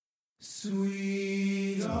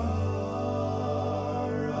Sweet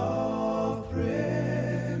hour of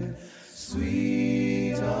prayer,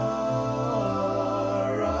 sweet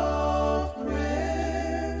hour of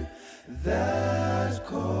prayer, that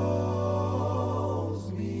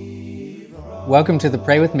calls me from... Welcome to the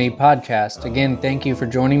Pray With Me podcast. Again, thank you for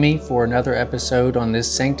joining me for another episode on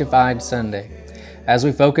this Sanctified Sunday, as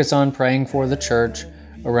we focus on praying for the church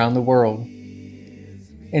around the world.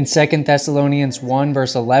 In 2 Thessalonians 1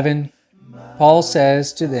 verse 11, Paul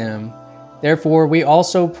says to them, "Therefore we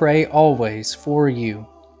also pray always for you,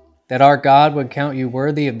 that our God would count you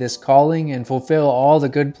worthy of this calling and fulfill all the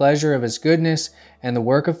good pleasure of His goodness and the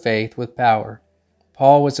work of faith with power."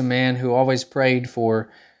 Paul was a man who always prayed for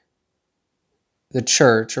the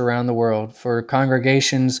church around the world, for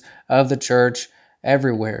congregations of the church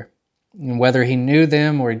everywhere. And whether he knew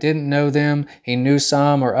them or he didn't know them, he knew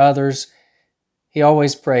some or others, he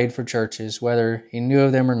always prayed for churches, whether he knew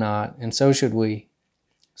of them or not, and so should we.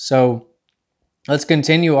 So let's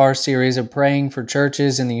continue our series of praying for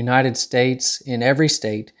churches in the United States, in every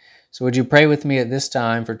state. So would you pray with me at this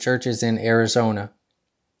time for churches in Arizona?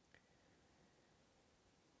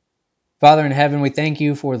 Father in heaven, we thank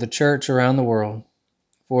you for the church around the world,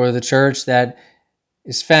 for the church that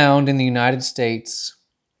is found in the United States.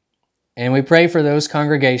 And we pray for those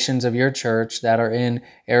congregations of your church that are in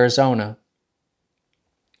Arizona.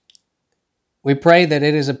 We pray that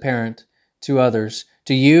it is apparent to others,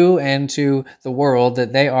 to you and to the world,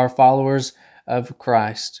 that they are followers of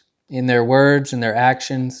Christ in their words and their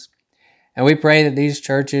actions. And we pray that these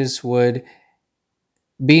churches would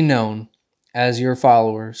be known as your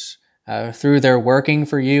followers through their working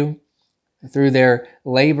for you, through their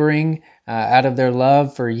laboring out of their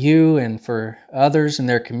love for you and for others in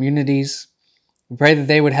their communities. We pray that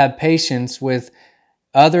they would have patience with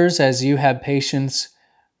others as you have patience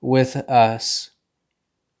with us.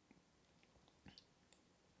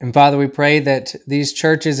 And Father, we pray that these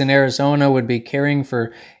churches in Arizona would be caring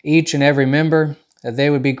for each and every member, that they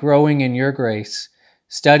would be growing in your grace,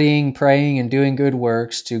 studying, praying, and doing good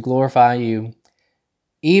works to glorify you,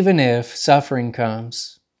 even if suffering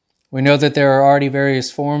comes. We know that there are already various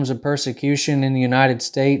forms of persecution in the United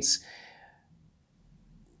States,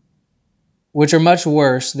 which are much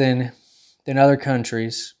worse than other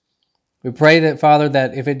countries. We pray that, Father,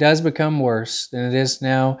 that if it does become worse than it is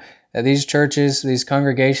now, that these churches, these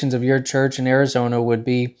congregations of your church in Arizona would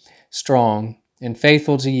be strong and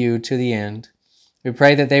faithful to you to the end. We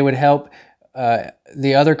pray that they would help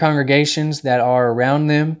the other congregations that are around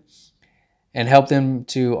them and help them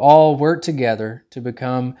to all work together to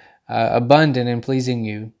become abundant in pleasing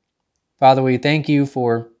you. Father, we thank you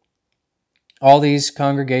for all these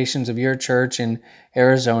congregations of your church in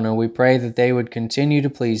Arizona. We pray that they would continue to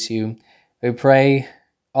please you. We pray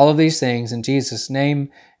all of these things in Jesus' name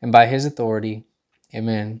and by His authority.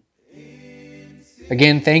 Amen.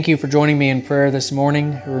 Again, thank you for joining me in prayer this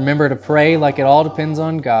morning. Remember to pray like it all depends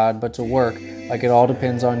on God, but to work like it all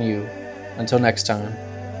depends on you. Until next time.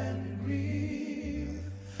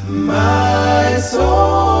 My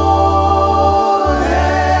soul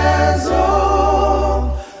has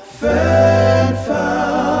often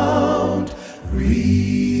found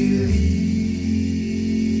relief,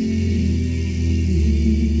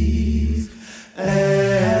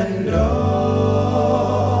 and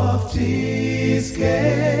oft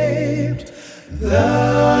escaped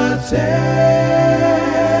the